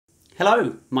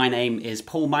Hello, my name is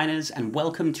Paul Miners and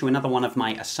welcome to another one of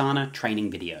my Asana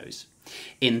training videos.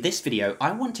 In this video,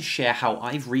 I want to share how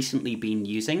I've recently been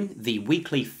using the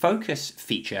weekly focus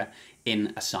feature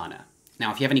in Asana.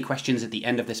 Now, if you have any questions at the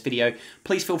end of this video,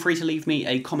 please feel free to leave me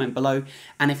a comment below.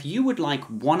 And if you would like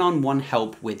one-on-one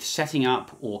help with setting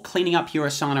up or cleaning up your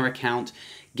Asana account,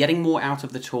 getting more out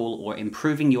of the tool, or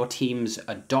improving your team's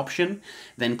adoption,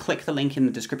 then click the link in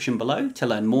the description below to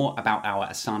learn more about our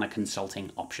Asana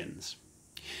consulting options.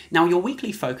 Now, your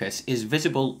weekly focus is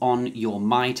visible on your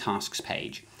My Tasks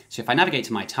page. So if I navigate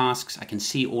to My Tasks, I can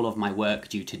see all of my work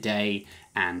due today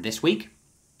and this week.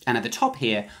 And at the top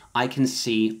here, I can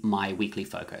see my weekly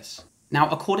focus. Now,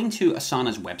 according to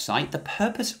Asana's website, the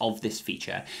purpose of this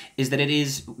feature is that it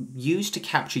is used to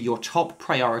capture your top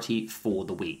priority for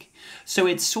the week. So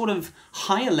it's sort of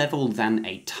higher level than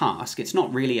a task. It's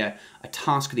not really a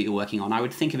task that you're working on. I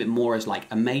would think of it more as like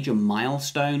a major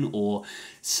milestone or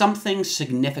something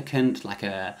significant, like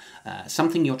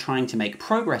something you're trying to make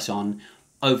progress on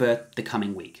over the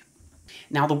coming week.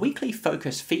 Now, the weekly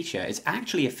focus feature is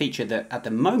actually a feature that at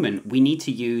the moment we need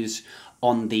to use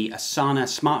on the Asana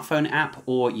smartphone app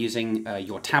or using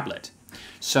your tablet.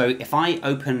 So if I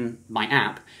open my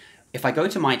app, if I go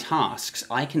to My Tasks,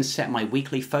 I can set my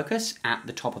weekly focus at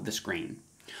the top of the screen.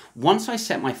 Once I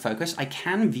set my focus, I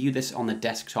can view this on the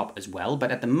desktop as well,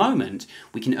 but at the moment,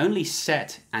 we can only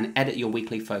set and edit your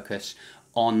weekly focus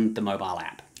on the mobile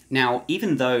app. Now,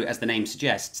 even though, as the name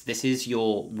suggests, this is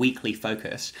your weekly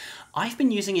focus, I've been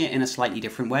using it in a slightly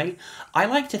different way. I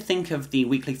like to think of the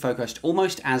weekly focus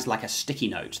almost as like a sticky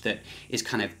note that is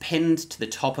kind of pinned to the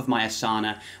top of my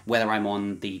Asana, whether I'm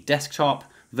on the desktop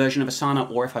version of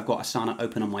Asana or if I've got Asana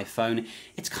open on my phone.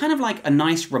 It's kind of like a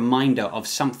nice reminder of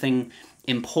something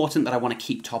important that I want to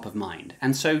keep top of mind.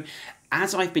 And so,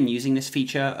 as I've been using this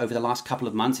feature over the last couple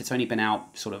of months, it's only been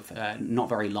out sort of not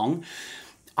very long,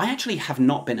 I actually have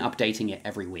not been updating it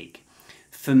every week.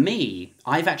 For me,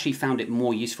 I've actually found it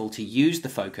more useful to use the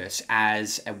focus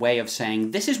as a way of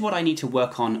saying, this is what I need to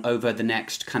work on over the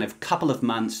next kind of couple of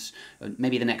months,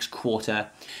 maybe the next quarter.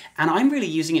 And I'm really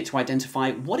using it to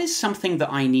identify what is something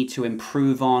that I need to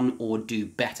improve on or do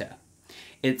better.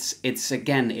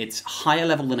 Again, it's higher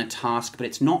level than a task, but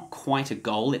it's not quite a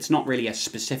goal. It's not really a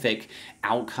specific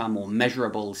outcome or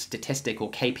measurable statistic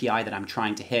or KPI that I'm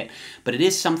trying to hit, but it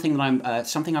is something that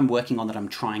I'm working on that I'm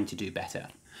trying to do better.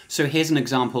 So here's an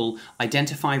example: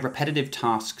 identify repetitive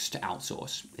tasks to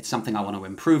outsource. It's something I want to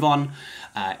improve on,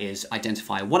 is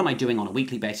identify what am I doing on a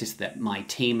weekly basis that my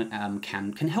team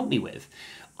can help me with.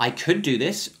 I could do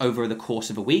this over the course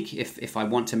of a week if I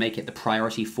want to make it the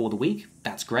priority for the week.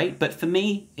 That's great. But for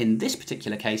me, in this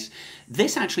particular case,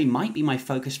 this actually might be my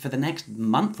focus for the next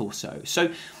month or so.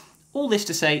 So all this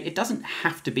to say, it doesn't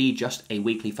have to be just a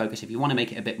weekly focus. If you want to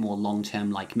make it a bit more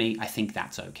long-term like me, I think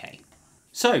that's okay.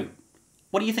 So,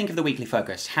 what do you think of the weekly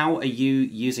focus? How are you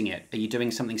using it? Are you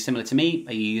doing something similar to me?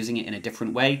 Are you using it in a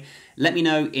different way? Let me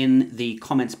know in the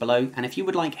comments below. And if you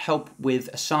would like help with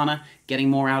Asana, getting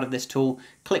more out of this tool,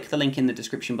 click the link in the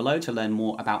description below to learn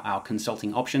more about our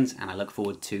consulting options. And I look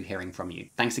forward to hearing from you.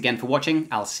 Thanks again for watching.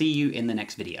 I'll see you in the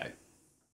next video.